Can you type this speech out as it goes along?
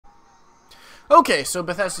Okay, so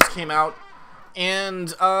Betheasda came out,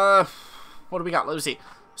 and what do we got? Let's see.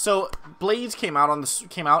 So Blades came out and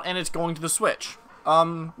it's going to the Switch.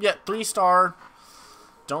 Yeah, 3-star.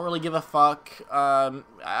 Don't really give a fuck.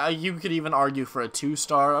 You could even argue for a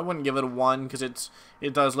 2-star. I wouldn't give it a 1 because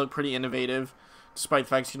it does look pretty innovative, despite the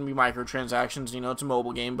fact it's gonna be microtransactions. You know, it's a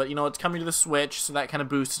mobile game, but you know it's coming to the Switch, so that kind of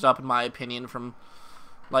boosts it up in my opinion from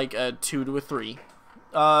like a 2 to a 3.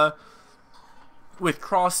 With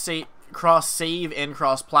cross save and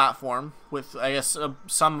cross platform, with I guess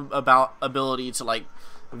some about ability to like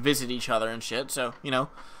visit each other and shit. So you know,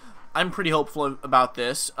 I'm pretty hopeful about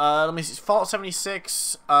this. Let me see. Fallout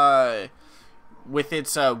 76, with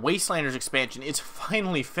its Wastelanders expansion, it's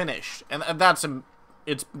finally finished, and that's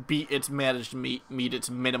it's managed to meet its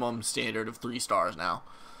minimum standard of 3 stars now.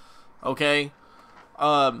 Okay,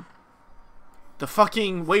 the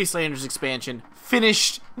fucking Wastelanders expansion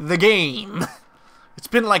finished the game. It's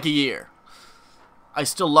been like a year. I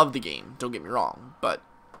still love the game, don't get me wrong, but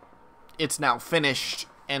it's now finished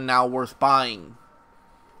and now worth buying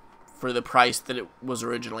for the price that it was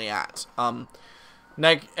originally at. And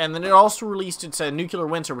then it also released its Nuclear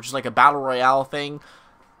Winter, which is like a battle royale thing.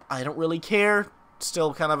 I don't really care.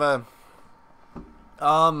 Still kind of a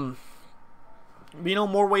you know,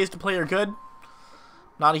 more ways to play are good.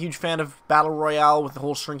 Not a huge fan of battle royale with the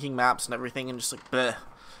whole shrinking maps and everything, and just like bleh.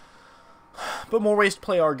 But more ways to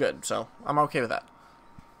play are good, so I'm okay with that.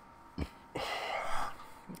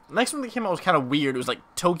 Next one that came out was kind of weird. It was like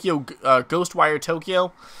Tokyo, Ghostwire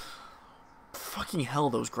Tokyo. Fucking hell,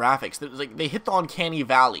 those graphics. Like, they hit the uncanny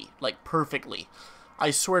valley, like, perfectly.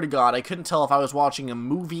 I swear to God, I couldn't tell if I was watching a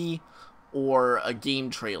movie or a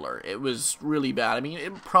game trailer. It was really bad. I mean,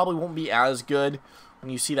 it probably won't be as good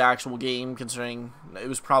when you see the actual game, considering it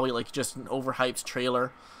was probably, like, just an overhyped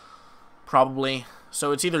trailer. Probably.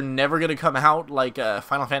 So it's either never going to come out like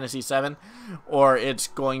Final Fantasy VII, or it's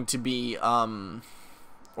going to be,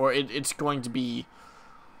 it's going to be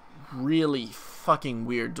really fucking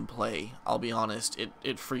weird to play. I'll be honest.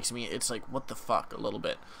 It freaks me. It's like, what the fuck, a little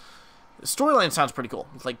bit. The storyline sounds pretty cool.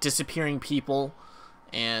 It's like disappearing people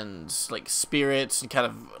and like spirits and kind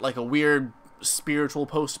of like a weird spiritual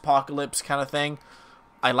post-apocalypse kind of thing.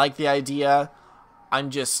 I like the idea. I'm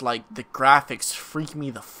just like, the graphics freak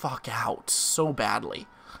me the fuck out so badly.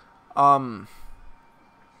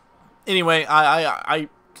 Anyway, I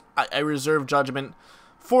reserve judgment.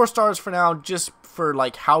 4 stars for now, just for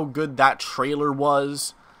like how good that trailer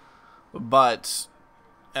was. But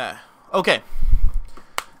okay.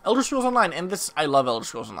 Elder Scrolls Online, and this, I love Elder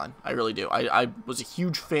Scrolls Online. I really do. I was a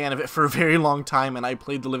huge fan of it for a very long time, and I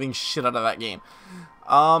played the living shit out of that game.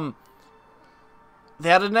 They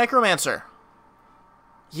had a Necromancer.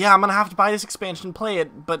 Yeah, I'm gonna have to buy this expansion and play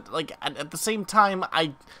it, but like at the same time,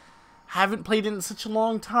 I haven't played it in such a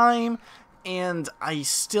long time, and I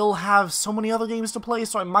still have so many other games to play,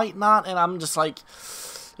 so I might not, and I'm just like,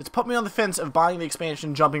 it's put me on the fence of buying the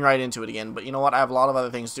expansion, jumping right into it again, but you know what, I have a lot of other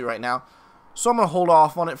things to do right now, so I'm gonna hold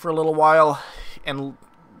off on it for a little while, and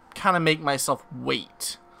kind of make myself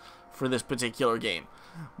wait for this particular game,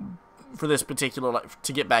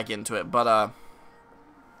 to get back into it, but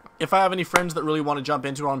if I have any friends that really want to jump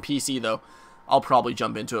into it on PC, though, I'll probably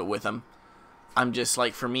jump into it with them. I'm just,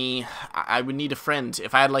 like, for me, I would need a friend.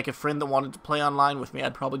 If I had, like, a friend that wanted to play online with me,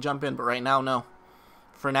 I'd probably jump in, but right now, no.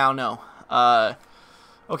 For now, no.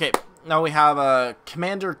 Okay, now we have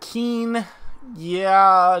Commander Keen.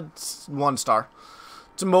 Yeah, it's 1 star.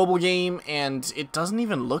 It's a mobile game, and it doesn't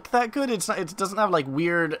even look that good. It doesn't have, like,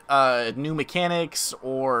 weird new mechanics,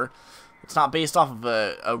 or it's not based off of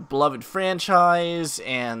a beloved franchise,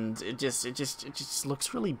 and it just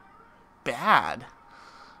looks really bad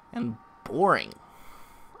and boring.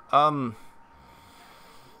 Yeah,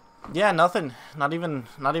 nothing. Not even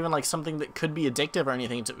like something that could be addictive or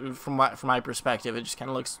anything. From my perspective, it just kind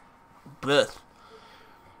of looks bleh.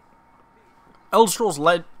 Elder Scrolls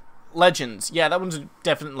Legends. Yeah, that one's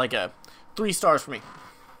definitely like a 3 stars for me.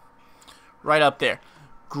 Right up there.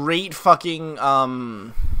 Great fucking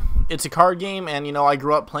it's a card game, and you know, I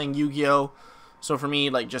grew up playing Yu-Gi-Oh! So for me,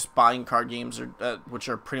 like, just buying card games, which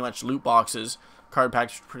are pretty much loot boxes, card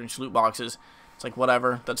packs, pretty much loot boxes, it's like,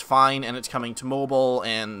 whatever, that's fine, and it's coming to mobile,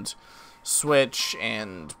 and Switch,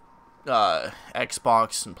 and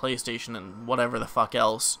Xbox, and PlayStation, and whatever the fuck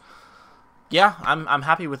else. Yeah, I'm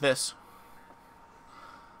happy with this.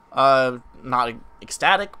 Not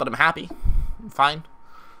ecstatic, but I'm happy. I'm fine.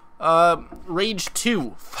 Rage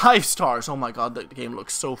 2, 5 stars. Oh my god, that game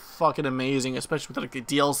looks so fucking amazing, especially with like the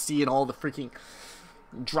DLC and all the freaking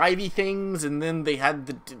drivey things, and then they had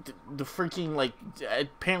the freaking, like,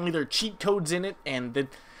 apparently there are cheat codes in it, and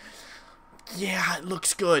yeah, it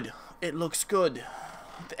looks good. it looks good.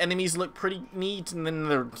 The enemies look pretty neat, and then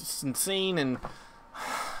they're just insane, and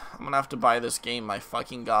I'm gonna have to buy this game, my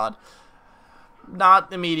fucking god.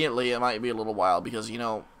 Not immediately, it might be a little while, because, you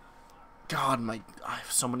know, god, I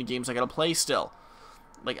have so many games I gotta play still.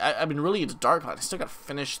 Like, I've been really into Darklight. I still gotta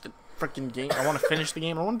finish the freaking game. I want to finish the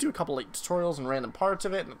game. I want to do a couple, like, tutorials and random parts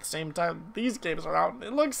of it, and at the same time, these games are out, and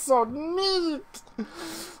it looks so neat!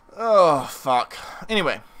 Oh, fuck.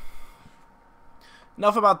 Anyway.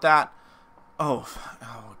 Enough about that. Oh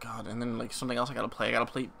god, and then, like, something else I gotta play. I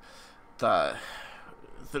gotta play the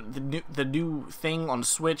new thing on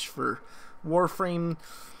Switch for Warframe.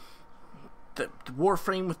 The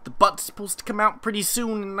Warframe with the butt's supposed to come out pretty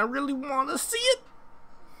soon, and I really want to see it.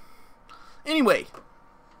 Anyway,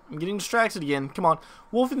 I'm getting distracted again. Come on.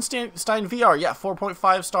 Wolfenstein VR, yeah,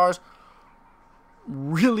 4.5 stars.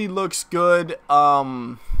 Really looks good.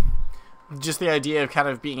 Just the idea of kind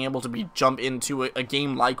of being able to jump into a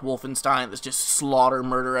game like Wolfenstein that's just slaughter,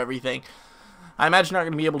 murder, everything. I imagine you're not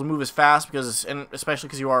going to be able to move as fast, because, and especially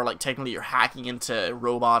because you are, like, technically you're hacking into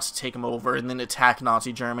robots to take them over and then attack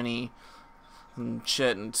Nazi Germany and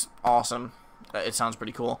shit, and it's awesome. It sounds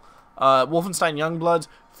pretty cool. Wolfenstein Youngbloods,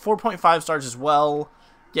 4.5 stars as well.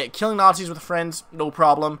 Yeah, killing Nazis with friends, no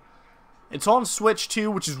problem. It's on Switch too,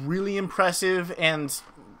 which is really impressive, and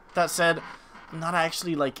that said, I'm not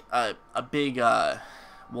actually, like, a big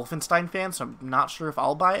Wolfenstein fan, so I'm not sure if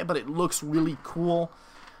I'll buy it, but it looks really cool.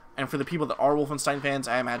 And for the people that are Wolfenstein fans,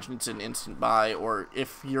 I imagine it's an instant buy, or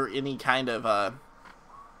if you're any kind of, I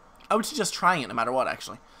would suggest trying it no matter what,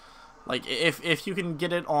 actually. Like, if you can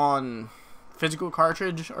get it on physical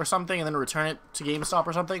cartridge or something and then return it to GameStop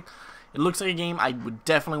or something, it looks like a game I would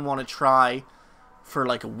definitely want to try for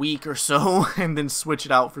like a week or so and then switch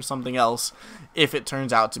it out for something else if it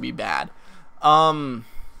turns out to be bad.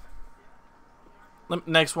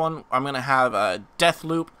 Next one, I'm going to have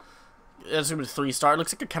Deathloop. It's going to be 3-star. It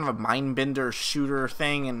looks like a kind of a mind-bender shooter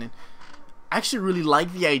thing, and I actually really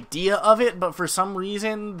like the idea of it, but for some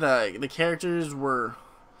reason, the characters were,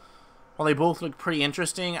 while they both look pretty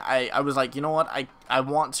interesting, I was like, you know what, I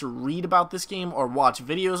want to read about this game or watch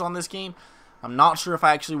videos on this game. I'm not sure if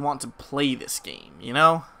I actually want to play this game, you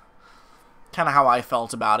know? Kind of how I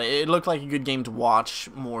felt about it. It looked like a good game to watch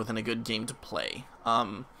more than a good game to play.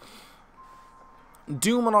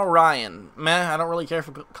 Doom and Orion. Meh, I don't really care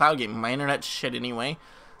for cloud gaming. My internet's shit anyway.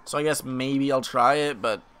 So I guess maybe I'll try it,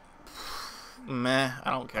 but meh,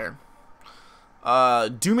 I don't care.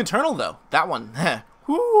 Doom Eternal, though. That one.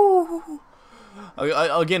 Woo!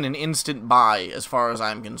 Again, an instant buy as far as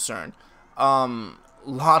I'm concerned.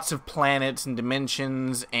 Lots of planets and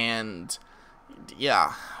dimensions, and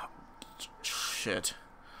yeah. Shit.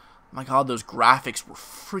 My god, those graphics were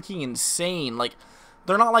freaking insane. Like,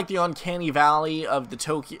 they're not like the uncanny valley of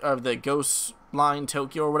the Ghost Line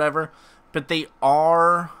Tokyo or whatever, but they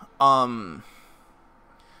are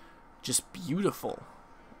just beautiful.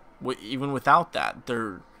 Even without that,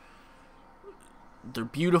 they're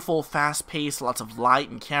beautiful, fast-paced, lots of light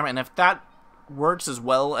and camera, and if that works as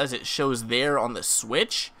well as it shows there on the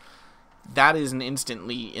Switch, that is an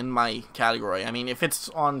instantly in my category. I mean, if it's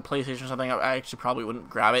on PlayStation or something, I actually probably wouldn't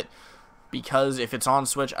grab it, because if it's on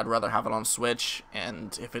Switch, I'd rather have it on Switch,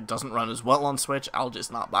 and if it doesn't run as well on Switch, I'll just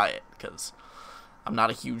not buy it, because I'm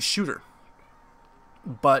not a huge shooter.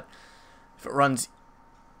 But if it runs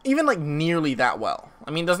even, like, nearly that well,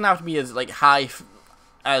 I mean, it doesn't have to be as, like, high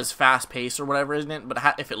as fast-paced or whatever, isn't it? But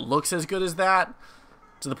if it looks as good as that,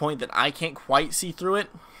 to the point that I can't quite see through it,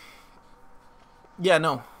 yeah,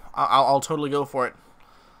 no, I'll totally go for it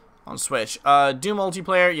on Switch. Doom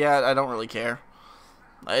multiplayer, yeah, I don't really care.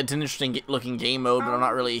 It's an interesting looking game mode, but I'm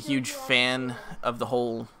not really a huge fan of the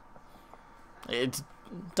whole. It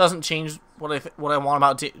doesn't change what I want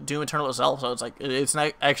about Doom Eternal itself, so it's like it's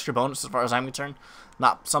an extra bonus as far as I'm concerned.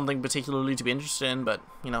 Not something particularly to be interested in, but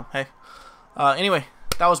you know, hey. Anyway,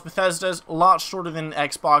 that was Bethesda's. A lot shorter than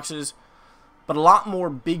Xbox's, but a lot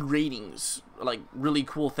more big ratings, like really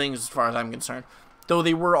cool things as far as I'm concerned. Though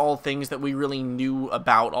they were all things that we really knew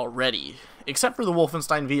about already. Except for the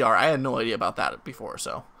Wolfenstein VR. I had no idea about that before,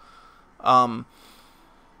 so.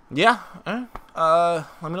 Yeah. Let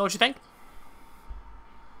me know what you think.